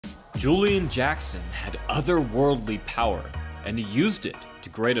Julian Jackson had otherworldly power, and he used it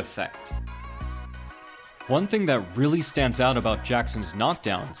to great effect. One thing that really stands out about Jackson's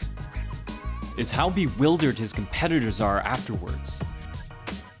knockdowns is how bewildered his competitors are afterwards,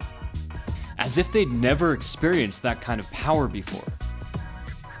 as if they'd never experienced that kind of power before.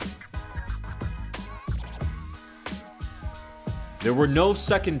 There were no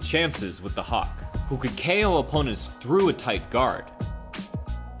second chances with the Hawk, who could KO opponents through a tight guard.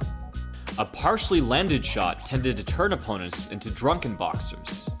 A partially landed shot tended to turn opponents into drunken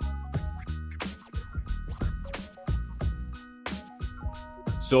boxers.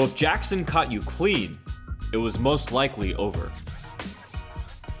 So if Jackson caught you clean, it was most likely over.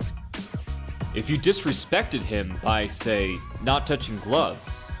 If you disrespected him by, say, not touching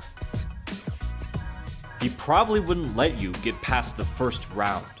gloves, he probably wouldn't let you get past the first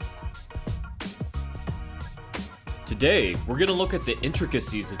round. Today, we're gonna look at the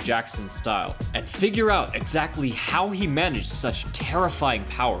intricacies of Jackson's style and figure out exactly how he managed such terrifying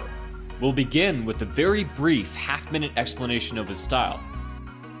power. We'll begin with a very brief half-minute explanation of his style,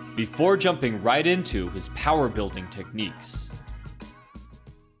 before jumping right into his power building techniques.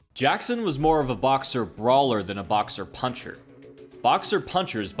 Jackson was more of a boxer brawler than a boxer puncher. Boxer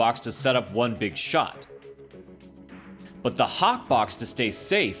punchers boxed to set up one big shot, but the Hawk boxed to stay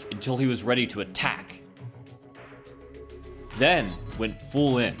safe until he was ready to attack, then went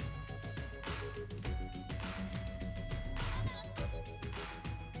full in.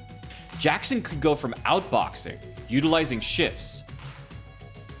 Jackson could go from outboxing, utilizing shifts,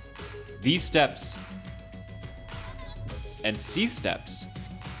 V-steps, and C-steps,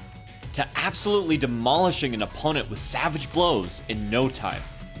 to absolutely demolishing an opponent with savage blows in no time.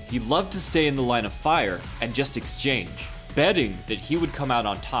 He loved to stay in the line of fire and just exchange, betting that he would come out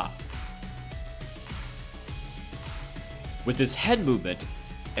on top. With his head movement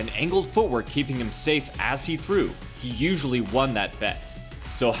and angled footwork keeping him safe as he threw, he usually won that bet.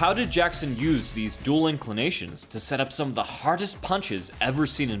 So how did Jackson use these dual inclinations to set up some of the hardest punches ever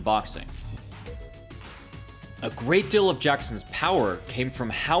seen in boxing? A great deal of Jackson's power came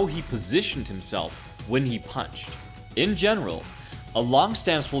from how he positioned himself when he punched. In general, a long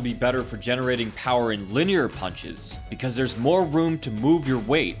stance will be better for generating power in linear punches because there's more room to move your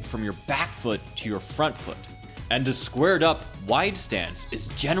weight from your back foot to your front foot. And a squared up, wide stance is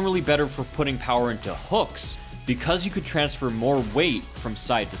generally better for putting power into hooks because you could transfer more weight from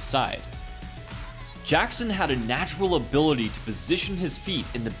side to side. Jackson had a natural ability to position his feet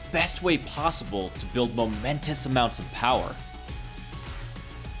in the best way possible to build momentous amounts of power.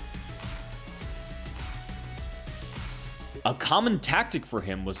 A common tactic for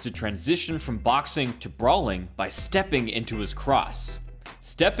him was to transition from boxing to brawling by stepping into his cross.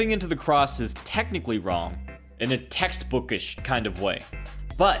 Stepping into the cross is technically wrong, in a textbookish kind of way,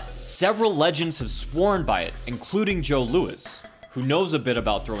 but several legends have sworn by it, including Joe Louis, who knows a bit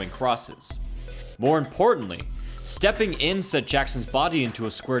about throwing crosses. More importantly, stepping in set Jackson's body into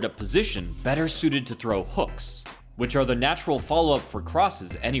a squared up position better suited to throw hooks, which are the natural follow-up for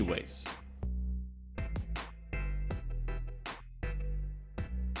crosses anyways.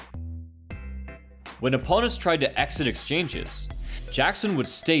 When opponents tried to exit exchanges, Jackson would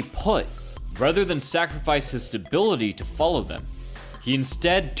stay put rather than sacrifice his stability to follow them. He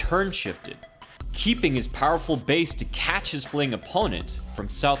instead turn shifted, keeping his powerful base to catch his fleeing opponent from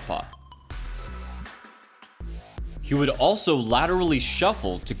southpaw. He would also laterally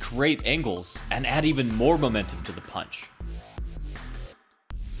shuffle to create angles and add even more momentum to the punch.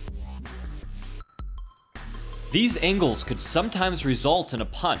 These angles could sometimes result in a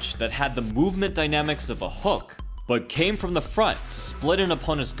punch that had the movement dynamics of a hook, but came from the front to split an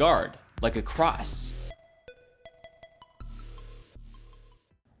opponent's guard, like a cross.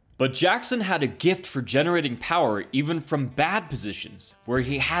 But Jackson had a gift for generating power even from bad positions, where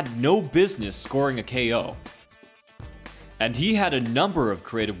he had no business scoring a KO. And he had a number of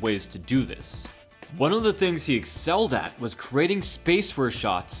creative ways to do this. One of the things he excelled at was creating space for his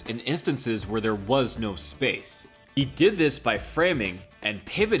shots in instances where there was no space. He did this by framing and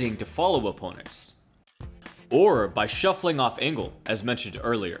pivoting to follow opponents, or by shuffling off angle, as mentioned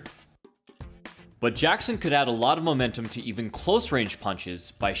earlier. But Jackson could add a lot of momentum to even close-range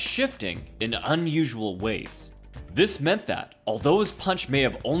punches by shifting in unusual ways. This meant that, although his punch may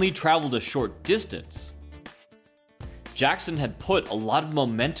have only traveled a short distance, Jackson had put a lot of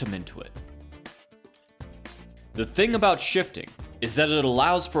momentum into it. The thing about shifting is that it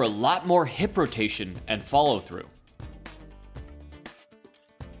allows for a lot more hip rotation and follow-through.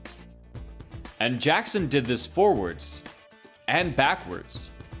 And Jackson did this forwards and backwards.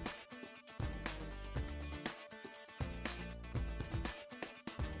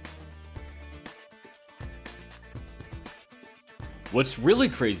 What's really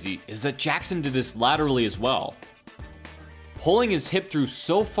crazy is that Jackson did this laterally as well. Pulling his hip through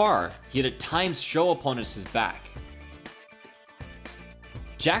so far, he'd at times show opponents his back.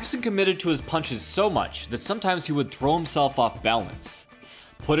 Jackson committed to his punches so much that sometimes he would throw himself off balance.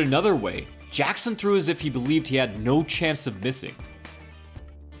 Put another way, Jackson threw as if he believed he had no chance of missing.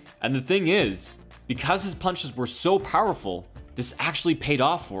 And the thing is, because his punches were so powerful, this actually paid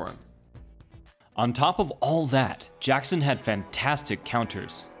off for him. On top of all that, Jackson had fantastic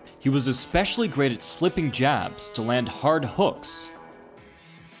counters. He was especially great at slipping jabs to land hard hooks,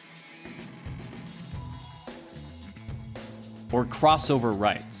 or crossover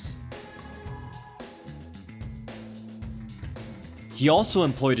rights. He also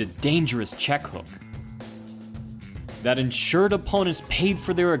employed a dangerous check hook that ensured opponents paid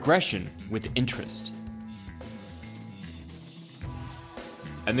for their aggression with interest.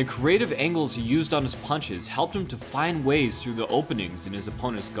 And the creative angles he used on his punches helped him to find ways through the openings in his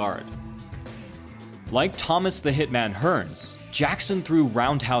opponent's guard. Like Thomas the Hitman Hearns, Jackson threw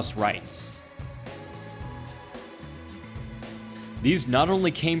roundhouse rights. These not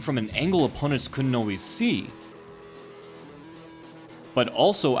only came from an angle opponents couldn't always see, but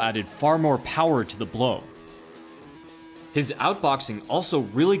also added far more power to the blow. His outboxing also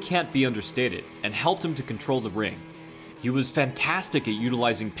really can't be understated and helped him to control the ring. He was fantastic at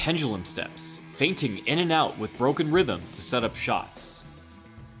utilizing pendulum steps, feinting in and out with broken rhythm to set up shots.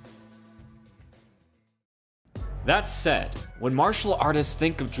 That said, when martial artists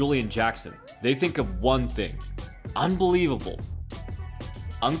think of Julian Jackson, they think of one thing: unbelievable,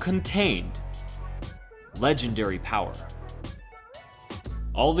 uncontained, legendary power.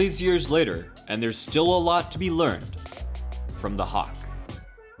 All these years later, and there's still a lot to be learned from the Hawk.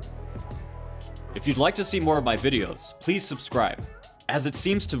 If you'd like to see more of my videos, please subscribe, as it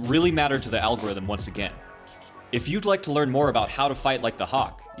seems to really matter to the algorithm once again. If you'd like to learn more about how to fight like the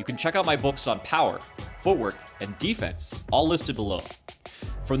Hawk, you can check out my books on power, footwork, and defense, all listed below.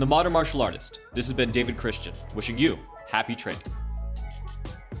 From The Modern Martial Artist, this has been David Christian, wishing you happy training.